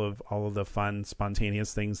full of all of the fun,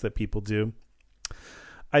 spontaneous things that people do.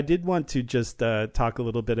 I did want to just talk a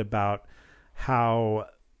little bit about how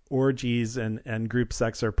orgies and group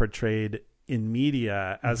sex are portrayed in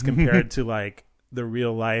media as compared to like the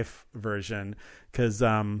real life version, because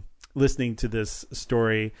listening to this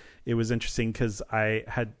story, it was interesting because I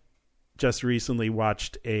had just recently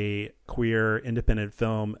watched a queer independent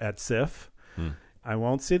film at SIFF. I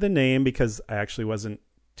won't say the name because I actually wasn't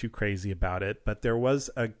too crazy about it, but there was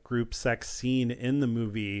a group sex scene in the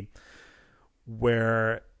movie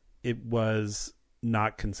where it was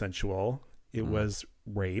not consensual. It was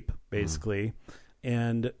rape, basically.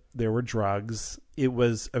 And there were drugs. It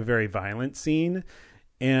was a very violent scene.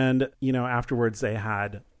 And, you know, afterwards they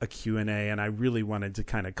had a Q&A, and I really wanted to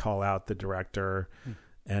kind of call out the director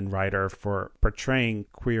and writer for portraying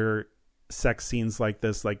queer sex scenes like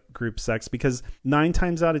this, like group sex, because 9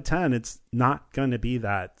 times out of 10, it's not going to be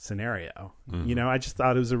that scenario. You know, I just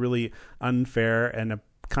thought it was a really unfair and a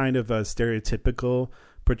kind of a stereotypical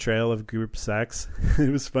portrayal of group sex.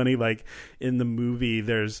 It was funny, like in the movie,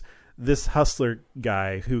 there's this hustler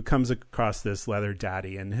guy who comes across this leather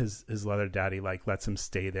daddy, and his leather daddy like lets him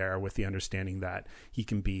stay there with the understanding that he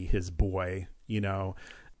can be his boy, you know.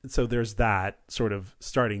 So there's that sort of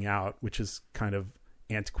starting out, which is kind of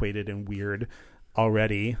antiquated and weird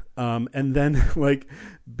already. And then like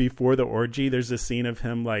before the orgy, there's a scene of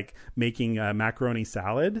him like making a macaroni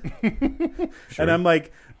salad. And I'm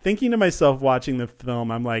like thinking to myself watching the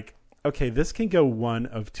film, I'm like, okay, this can go one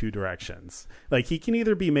of two directions. Like he can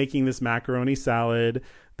either be making this macaroni salad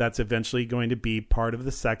that's eventually going to be part of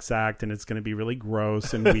the sex act and it's going to be really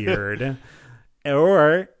gross and weird,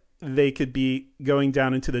 or they could be going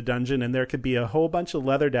down into the dungeon and there could be a whole bunch of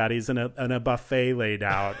leather daddies and a buffet laid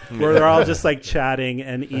out where they're all just like chatting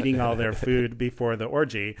and eating all their food before the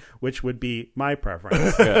orgy, which would be my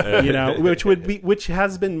preference, you know, which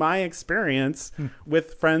has been my experience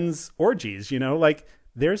with friends' orgies, you know, like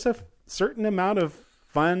there's a certain amount of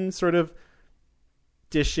fun sort of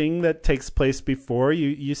dishing that takes place before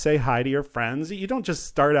you say hi to your friends. You don't just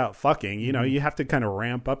start out fucking, you know, you have to kind of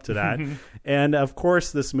ramp up to that. And of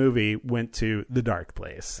course this movie went to the dark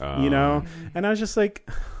place, you know, and I was just like,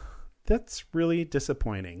 that's really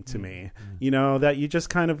disappointing to me, you know, that you just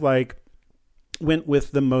kind of like went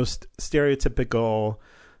with the most stereotypical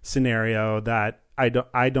scenario that I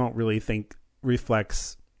don't really think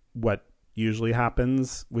reflects what usually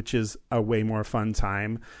happens, which is a way more fun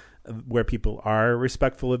time where people are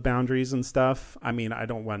respectful of boundaries and stuff. I mean, I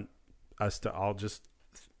don't want us to all just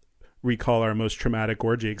recall our most traumatic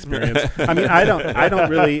orgy experience. I mean, I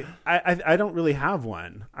don't really have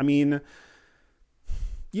one. I mean,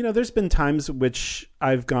 you know, there's been times which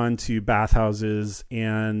I've gone to bathhouses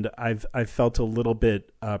and I've felt a little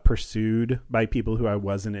bit pursued by people who I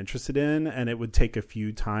wasn't interested in, and it would take a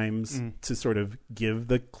few times to sort of give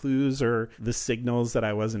the clues or the signals that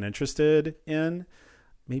I wasn't interested in.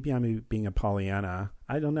 Maybe I'm being a Pollyanna.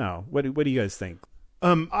 I don't know. What do you guys think?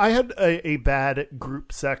 I had a bad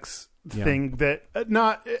group sex thing that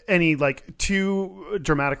not any like too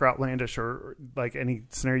dramatic or outlandish or like any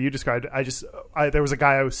scenario you described. There was a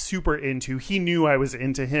guy I was super into. He knew I was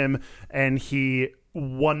into him, and he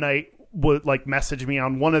one night would like message me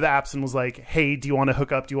on one of the apps and was like, "Hey, do you want to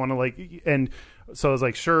hook up? Do you want to like?" And so I was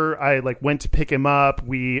like, "Sure." I like went to pick him up.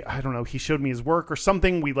 I don't know. He showed me his work or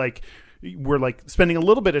something. We're like spending a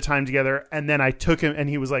little bit of time together, and then I took him and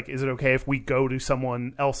he was like, "Is it okay if we go to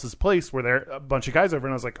someone else's place where there are a bunch of guys over?"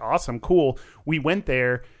 And I was like, "Awesome, cool." We went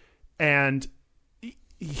there, and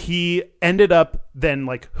he ended up then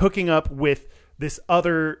like hooking up with this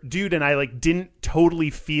other dude, and I like didn't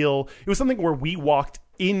totally feel it was something where we walked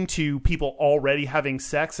into people already having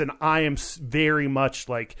sex, and I am very much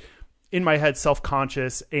like in my head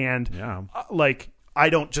self-conscious and like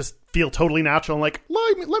I don't just feel totally natural and like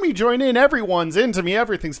let me join in, everyone's into me,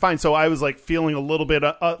 everything's fine. So I was like feeling a little bit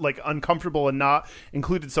like uncomfortable and not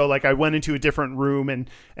included, so like I went into a different room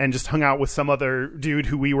and just hung out with some other dude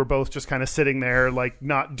who we were both just kind of sitting there like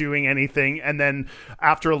not doing anything. And then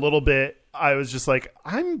after a little bit I was just like,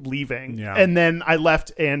 I'm leaving. And then I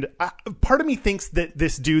left, and part of me thinks that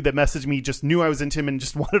this dude that messaged me just knew I was into him and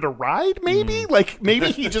just wanted a ride, maybe. Like,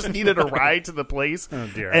 maybe he just needed a ride to the place. Oh,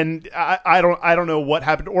 dear. And I don't know what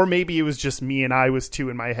happened. Or maybe it was just me and I was too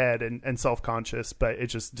in my head and self-conscious, but it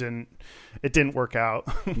just didn't work out.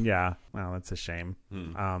 Yeah. Well, that's a shame.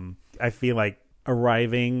 I feel like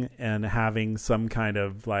arriving and having some kind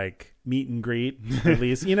of like meet and greet, at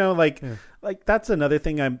least, you know, like like that's another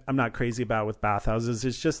thing I'm not crazy about with bathhouses.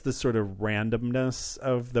 It's just the sort of randomness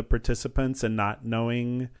of the participants and not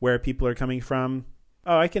knowing where people are coming from.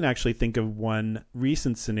 Oh, I can actually think of one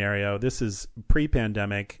recent scenario. This is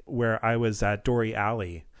pre-pandemic, where I was at Dory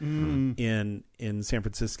Alley in San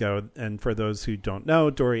Francisco. And for those who don't know,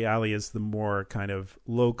 Dory Alley is the more kind of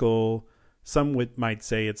local, some might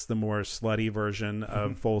say it's the more slutty version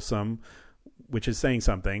of Folsom, which is saying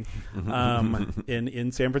something,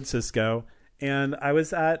 in San Francisco. And I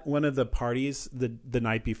was at one of the parties the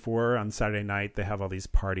night before. On Saturday night, they have all these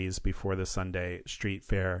parties before the Sunday street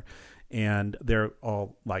fair. And they're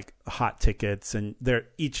all like hot tickets. And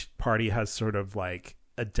each party has sort of like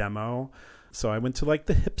a demo. So I went to like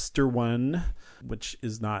the hipster one, which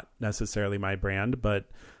is not necessarily my brand. But,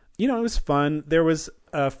 it was fun. There was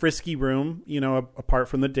a frisky room, apart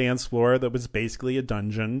from the dance floor that was basically a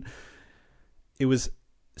dungeon. It was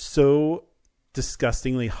so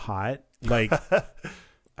disgustingly hot. Like,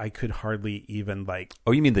 I could hardly even like...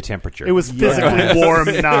 Oh, you mean the temperature? It was physically warm,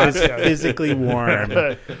 not physically warm.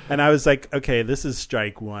 And I was like, okay, this is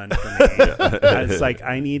strike one for me. It's like,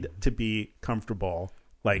 I need to be comfortable,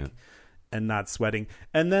 and not sweating.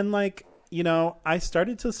 And then, I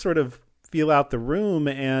started to sort of feel out the room,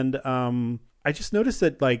 and I just noticed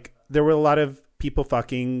that, there were a lot of people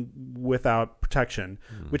fucking without protection,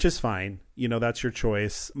 which is fine. That's your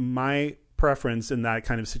choice. My preference in that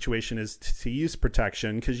kind of situation is to use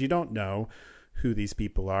protection, because you don't know who these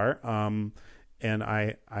people are. And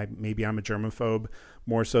I maybe I'm a germaphobe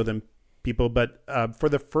more so than people, but for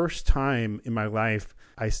the first time in my life,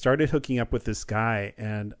 I started hooking up with this guy,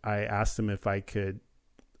 and I asked him if I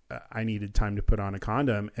needed time to put on a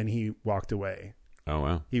condom, and he walked away. Oh,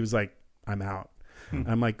 wow. He was like, I'm out.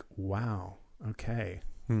 I'm like, wow, okay.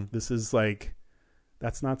 This is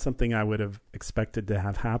that's not something I would have expected to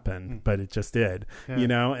have happen, but it just did,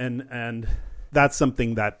 and that's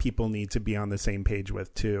something that people need to be on the same page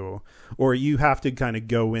with too. Or you have to kind of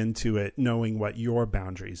go into it knowing what your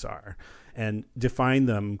boundaries are and define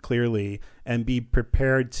them clearly, and be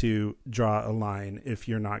prepared to draw a line if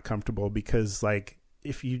you're not comfortable, because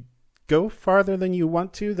if you go farther than you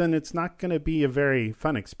want to, then it's not going to be a very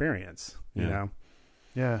fun experience, you know?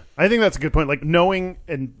 Yeah, I think that's a good point. Knowing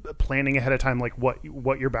and planning ahead of time,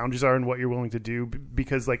 what your boundaries are and what you're willing to do,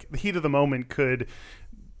 because the heat of the moment could,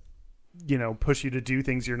 push you to do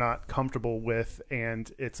things you're not comfortable with,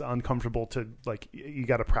 and it's uncomfortable to you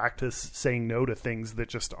got to practice saying no to things that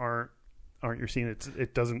just aren't your scene.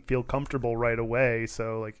 It doesn't feel comfortable right away,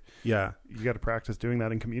 so you got to practice doing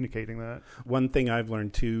that and communicating that. One thing I've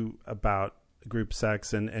learned too about group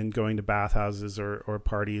sex and going to bathhouses or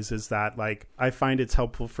parties is that I find it's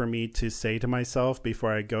helpful for me to say to myself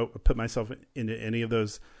before I go put myself into any of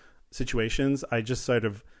those situations, I just sort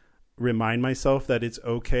of remind myself that it's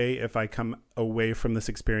okay if I come away from this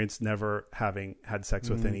experience never having had sex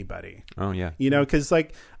with anybody. Oh yeah. Because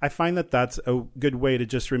I find that that's a good way to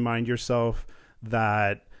just remind yourself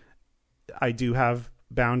that I do have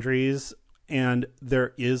boundaries. And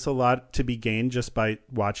there is a lot to be gained just by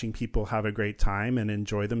watching people have a great time and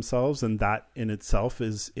enjoy themselves. And that in itself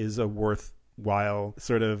is a worthwhile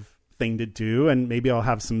sort of thing to do. And maybe I'll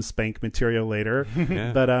have some spank material later.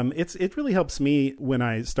 Yeah. But it really helps me when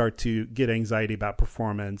I start to get anxiety about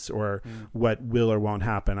performance or what will or won't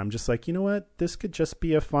happen. I'm just like, you know what? This could just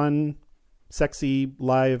be a fun, sexy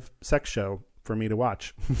live sex show for me to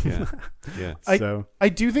watch. Yeah. Yeah. So I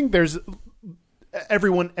do think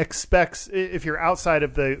everyone expects, if you're outside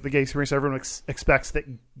of the gay experience, everyone expects that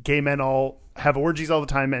gay men all have orgies all the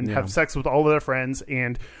time and have sex with all of their friends.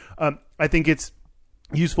 And I think it's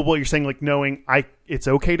useful what you're saying, knowing it's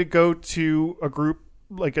okay to go to a group,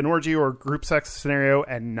 an orgy or a group sex scenario,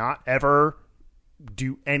 and not ever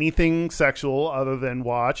do anything sexual other than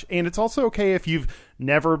watch. And it's also okay if you've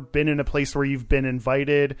never been in a place where you've been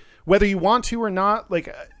invited, whether you want to or not.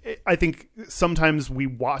 I think sometimes we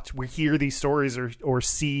hear these stories or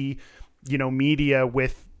see, media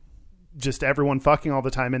with just everyone fucking all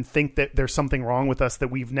the time and think that there's something wrong with us, that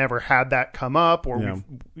we've never had that come up, or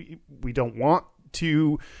we don't want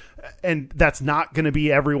to. And that's not going to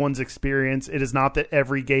be everyone's experience. It is not that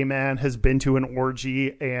every gay man has been to an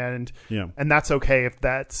orgy, and that's okay if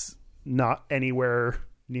that's not anywhere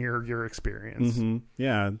near your experience.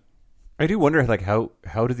 Yeah. I do wonder,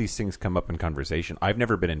 how do these things come up in conversation? I've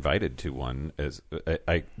never been invited to one.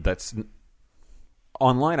 That's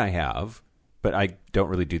online. I have, but I don't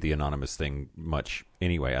really do the anonymous thing much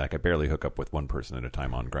anyway. I barely hook up with one person at a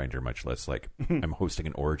time on Grindr, much less I'm hosting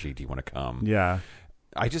an orgy. Do you want to come? Yeah.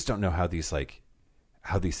 I just don't know how these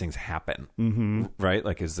things happen.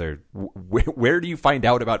 Right? Is there where do you find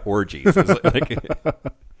out about orgies?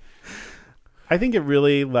 I think it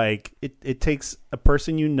really it takes a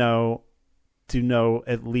person to know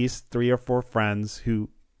at least 3 or 4 friends who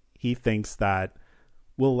he thinks that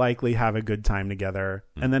will likely have a good time together,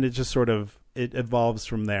 and then it just sort of it evolves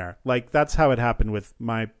from there. That's how it happened with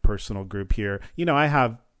my personal group here. I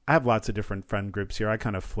have lots of different friend groups here. I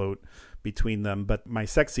kind of float between them, but my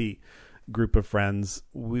sexy group of friends,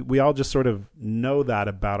 we all just sort of know that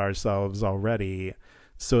about ourselves already.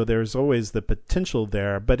 So there's always the potential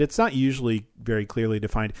there, but it's not usually very clearly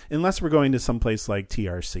defined unless we're going to someplace like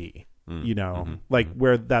TRC,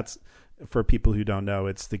 where that's, for people who don't know,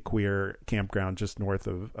 it's the queer campground just north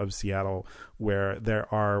of Seattle, where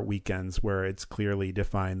there are weekends where it's clearly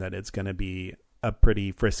defined that it's going to be a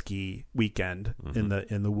pretty frisky weekend in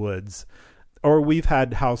the woods. Or we've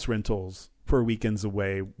had house rentals for weekends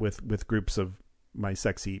away with groups of my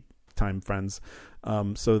sexy time friends.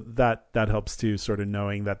 So that helps too, sort of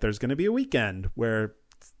knowing that there's going to be a weekend where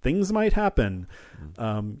things might happen.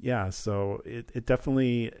 So it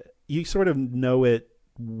definitely, you sort of know it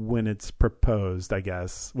when it's proposed, I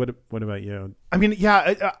guess. What about you? I mean,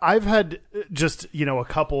 yeah, I've had just, a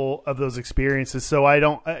couple of those experiences. So I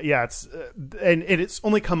don't, it's, and it's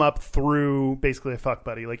only come up through basically a fuck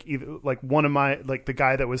buddy. Like either, like one of my, like the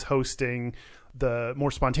guy that was hosting the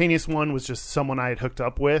more spontaneous one was just someone I had hooked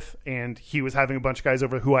up with, and he was having a bunch of guys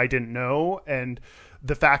over who I didn't know. And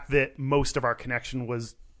the fact that most of our connection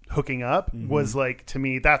was hooking up was like, to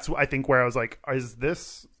me, that's, I think, where I was like, is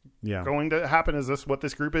this going to happen? Is this what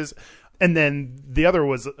this group is? And then the other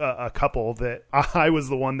was a couple that I was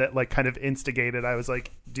the one that like kind of instigated. I was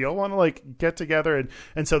like, do y'all want to like get together?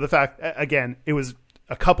 And so the fact, again, it was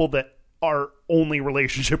a couple that our only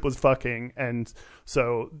relationship was fucking. And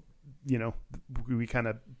so, we kind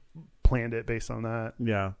of planned it based on that.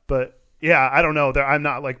 Yeah. But yeah, I don't know. I'm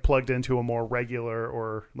not like plugged into a more regular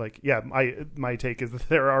or like, my take is that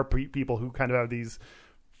there are people who kind of have these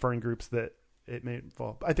fern groups that it may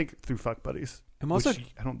involve, I think, through fuck buddies. I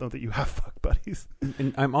don't know that you have fuck buddies.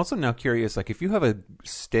 And I'm also now curious, like if you have a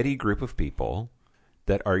steady group of people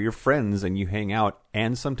that are your friends and you hang out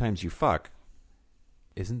and sometimes you fuck,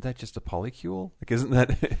 isn't that just a polycule? Like, isn't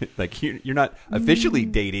that like you're not officially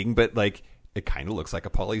dating, but like it kind of looks like a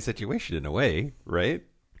poly situation in a way, right?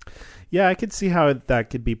 Yeah, I could see how that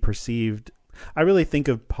could be perceived. I really think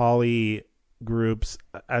of poly groups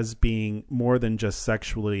as being more than just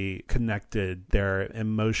sexually connected. They're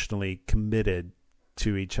emotionally committed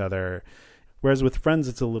to each other. Whereas with friends,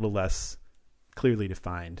 it's a little less clearly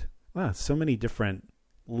defined. Wow, so many different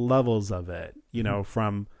levels of it,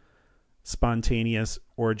 from spontaneous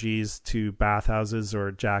orgies to bathhouses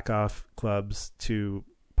or jack-off clubs to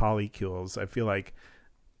polycules. I feel like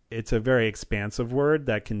it's a very expansive word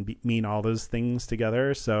that can mean all those things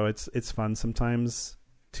together. So it's fun sometimes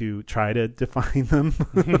to try to define them.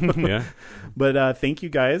 Yeah. But thank you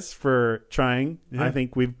guys for trying. Yeah. I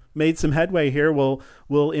think we've made some headway here.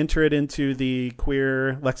 We'll enter it into the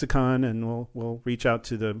queer lexicon, and we'll reach out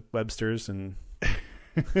to the Websters and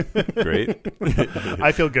Great.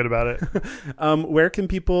 I feel good about it. Where can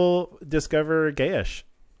people discover Gayish?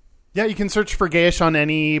 Yeah, you can search for Gayish on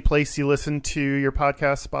any place you listen to your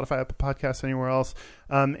podcast, Spotify, Apple Podcasts, anywhere else.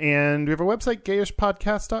 And we have a website,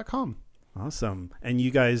 gayishpodcast.com. Awesome. And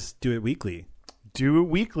you guys do it weekly? Do it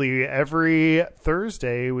weekly. Every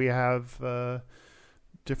Thursday we have a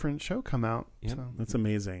different show come out. Yep. So. That's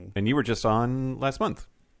amazing. And you were just on last month.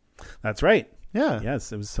 That's right. Yeah.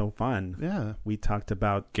 Yes, it was so fun. Yeah. We talked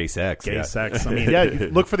about gay sex. Gay sex. I mean, yeah,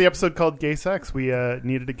 look for the episode called Gay Sex. We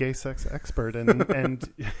needed a gay sex expert, and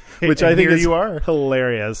which and I think here is you are.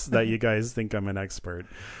 Hilarious that you guys think I'm an expert.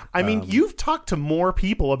 I mean, you've talked to more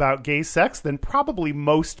people about gay sex than probably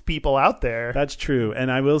most people out there. That's true. And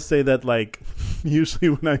I will say that, like, usually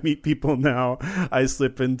when I meet people now, I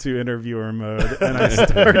slip into interviewer mode and I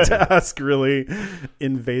start to ask really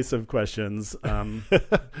invasive questions.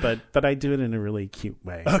 But I do it in a really cute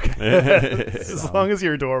way. Okay. As long as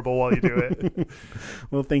you're adorable while you do it.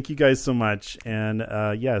 Well, thank you guys so much. And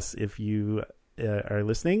yes, if you are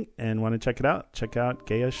listening and want to check it out, check out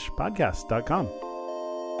gayishpodcast.com.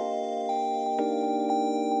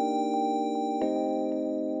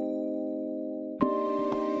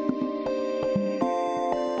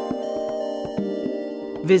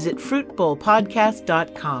 Visit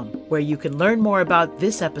fruitbowlpodcast.com, where you can learn more about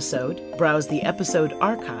this episode, browse the episode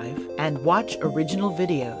archive, and watch original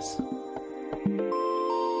videos.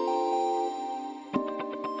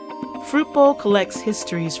 Fruit Bowl collects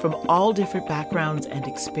histories from all different backgrounds and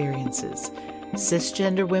experiences: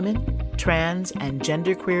 cisgender women, trans and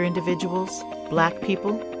genderqueer individuals, Black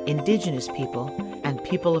people, Indigenous people, and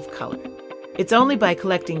people of color. It's only by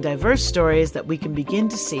collecting diverse stories that we can begin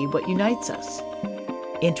to see what unites us.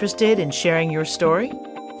 Interested in sharing your story?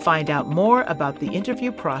 Find out more about the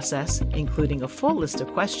interview process, including a full list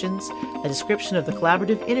of questions, a description of the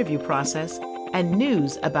collaborative interview process, and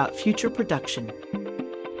news about future production.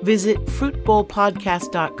 Visit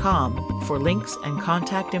fruitbowlpodcast.com for links and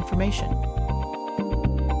contact information.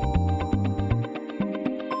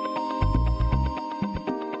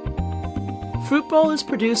 Fruit Bowl is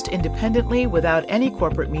produced independently without any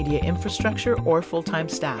corporate media infrastructure or full-time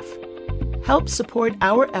staff. Help support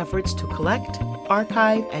our efforts to collect,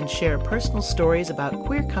 archive, and share personal stories about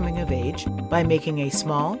queer coming of age by making a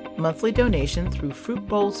small monthly donation through Fruit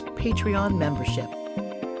Bowl's Patreon membership.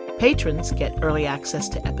 Patrons get early access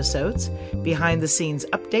to episodes, behind-the-scenes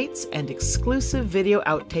updates, and exclusive video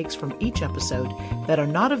outtakes from each episode that are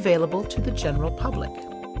not available to the general public.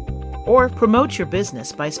 Or promote your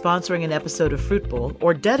business by sponsoring an episode of Fruit Bowl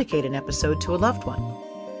or dedicate an episode to a loved one.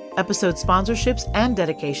 Episode sponsorships and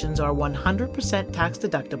dedications are 100%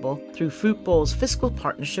 tax-deductible through Fruit Bowl's fiscal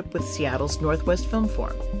partnership with Seattle's Northwest Film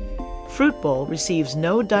Forum. Fruit Bowl receives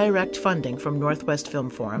no direct funding from Northwest Film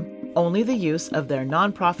Forum, only the use of their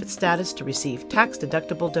nonprofit status to receive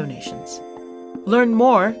tax-deductible donations. Learn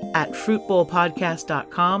more at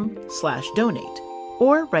fruitbowlpodcast.com/donate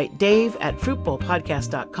or write Dave at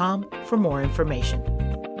fruitbowlpodcast.com for more information.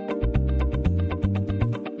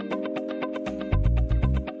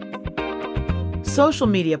 Social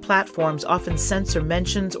media platforms often censor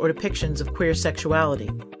mentions or depictions of queer sexuality.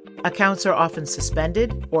 Accounts are often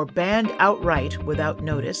suspended or banned outright without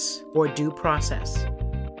notice or due process.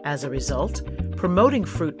 As a result, promoting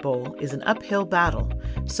Fruit Bowl is an uphill battle,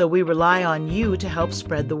 so we rely on you to help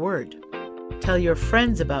spread the word. Tell your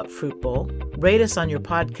friends about Fruit Bowl, rate us on your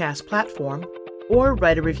podcast platform, or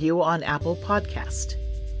write a review on Apple Podcast.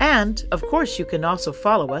 And, of course, you can also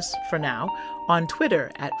follow us, for now, on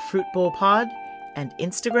Twitter at Fruit Bowl Pod and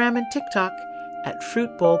Instagram and TikTok at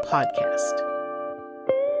Fruit Bowl Podcast.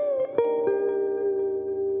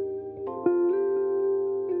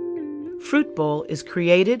 Fruit Bowl is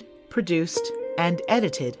created, produced, and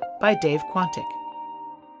edited by Dave Quantick.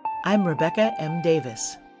 I'm Rebecca M.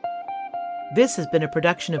 Davis. This has been a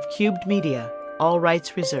production of Cubed Media, all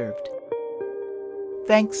rights reserved.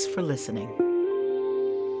 Thanks for listening.